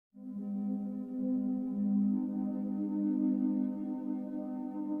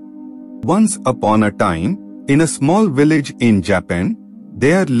Once upon a time, in a small village in Japan,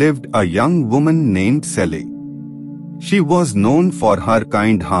 there lived a young woman named Sele. She was known for her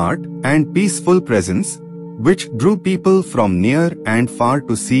kind heart and peaceful presence, which drew people from near and far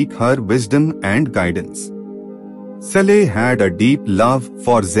to seek her wisdom and guidance. Sele had a deep love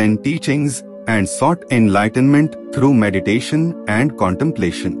for Zen teachings and sought enlightenment through meditation and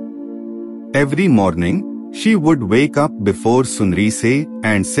contemplation. Every morning, she would wake up before sunrise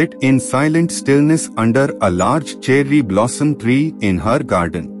and sit in silent stillness under a large cherry blossom tree in her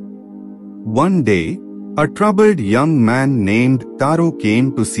garden. One day, a troubled young man named Taro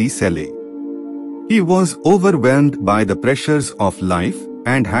came to see Sele. He was overwhelmed by the pressures of life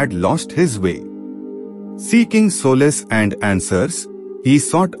and had lost his way. Seeking solace and answers, he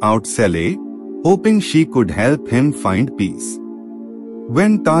sought out Sele, hoping she could help him find peace.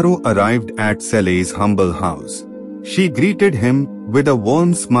 When Taro arrived at Sele's humble house, she greeted him with a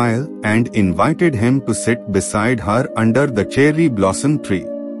warm smile and invited him to sit beside her under the cherry blossom tree.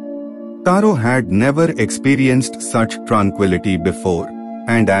 Taro had never experienced such tranquility before,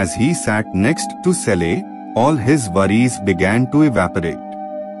 and as he sat next to Sele, all his worries began to evaporate.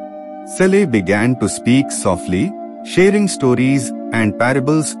 Sele began to speak softly, sharing stories and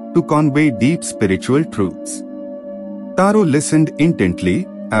parables to convey deep spiritual truths. Taro listened intently,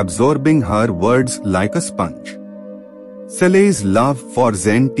 absorbing her words like a sponge. Sele's love for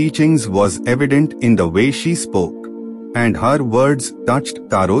Zen teachings was evident in the way she spoke, and her words touched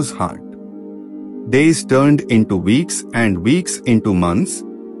Taro's heart. Days turned into weeks and weeks into months,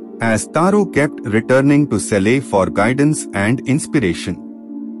 as Taro kept returning to Sele for guidance and inspiration.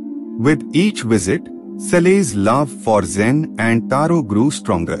 With each visit, Sele's love for Zen and Taro grew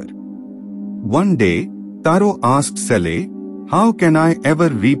stronger. One day, Taro asked Sele, "How can I ever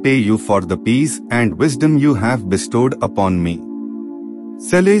repay you for the peace and wisdom you have bestowed upon me?"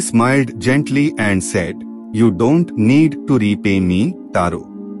 Sele smiled gently and said, "You don't need to repay me, Taro.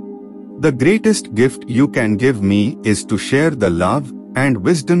 The greatest gift you can give me is to share the love and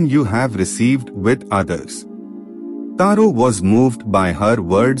wisdom you have received with others." Taro was moved by her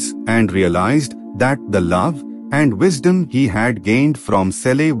words and realized that the love and wisdom he had gained from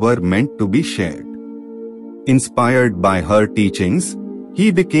Sele were meant to be shared. Inspired by her teachings, he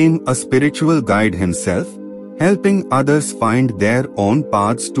became a spiritual guide himself, helping others find their own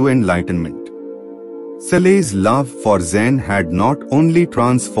paths to enlightenment. Sele's love for Zen had not only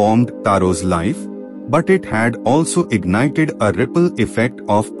transformed Taro's life, but it had also ignited a ripple effect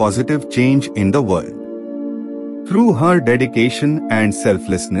of positive change in the world. Through her dedication and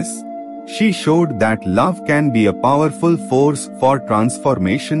selflessness, she showed that love can be a powerful force for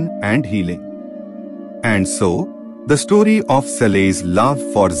transformation and healing. And so, the story of Sele's love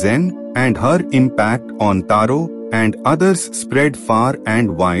for Zen and her impact on Taro and others spread far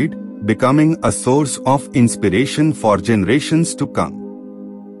and wide, becoming a source of inspiration for generations to come.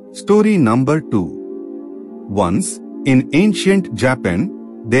 Story number 2. Once, in ancient Japan,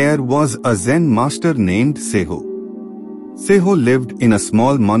 there was a Zen master named Seiho. Seiho lived in a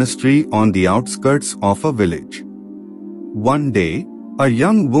small monastery on the outskirts of a village. One day, a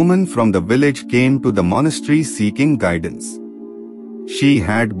young woman from the village came to the monastery seeking guidance. She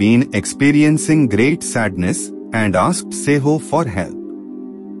had been experiencing great sadness and asked Seiho for help.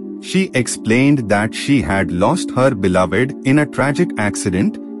 She explained that she had lost her beloved in a tragic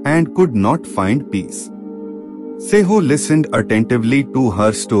accident and could not find peace. Seiho listened attentively to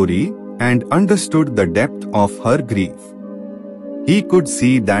her story and understood the depth of her grief. He could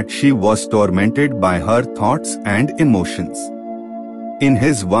see that she was tormented by her thoughts and emotions. In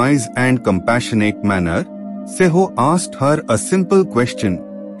his wise and compassionate manner, Seiho asked her a simple question: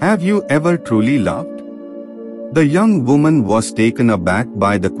 "Have you ever truly loved?" The young woman was taken aback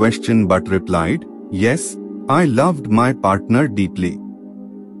by the question but replied, "Yes, I loved my partner deeply."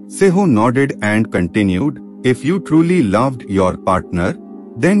 Seiho nodded and continued, "If you truly loved your partner,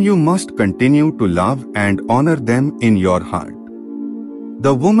 then you must continue to love and honor them in your heart."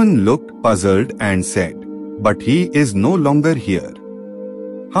 The woman looked puzzled and said, "But he is no longer here.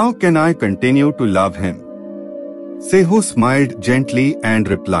 How can I continue to love him?" Seiho smiled gently and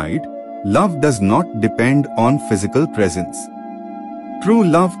replied, "Love does not depend on physical presence. True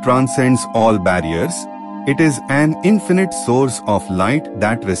love transcends all barriers. It is an infinite source of light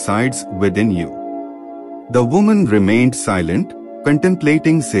that resides within you." The woman remained silent,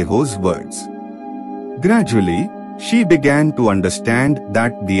 contemplating Seiho's words. Gradually, she began to understand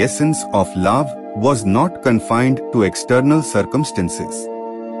that the essence of love was not confined to external circumstances.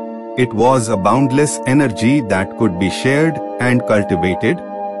 It was a boundless energy that could be shared and cultivated,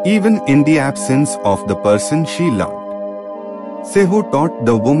 even in the absence of the person she loved. Seho taught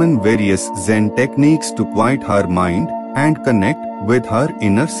the woman various Zen techniques to quiet her mind and connect with her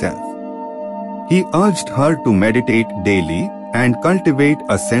inner self. He urged her to meditate daily and cultivate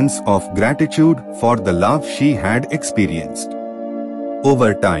a sense of gratitude for the love she had experienced.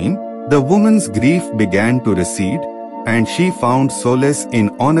 Over time, the woman's grief began to recede, and she found solace in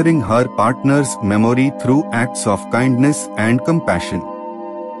honoring her partner's memory through acts of kindness and compassion.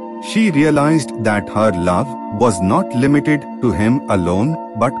 She realized that her love was not limited to him alone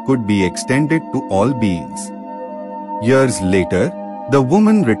but could be extended to all beings. Years later, the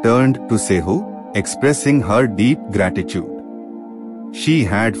woman returned to Seho, expressing her deep gratitude. She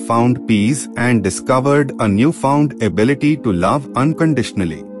had found peace and discovered a newfound ability to love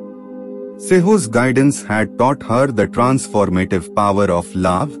unconditionally. Seho's guidance had taught her the transformative power of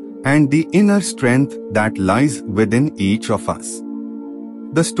love and the inner strength that lies within each of us.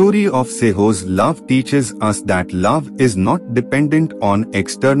 The story of Seho's love teaches us that love is not dependent on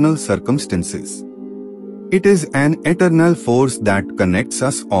external circumstances. It is an eternal force that connects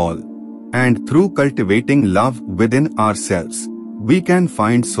us all, and through cultivating love within ourselves, we can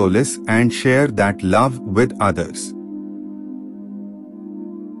find solace and share that love with others.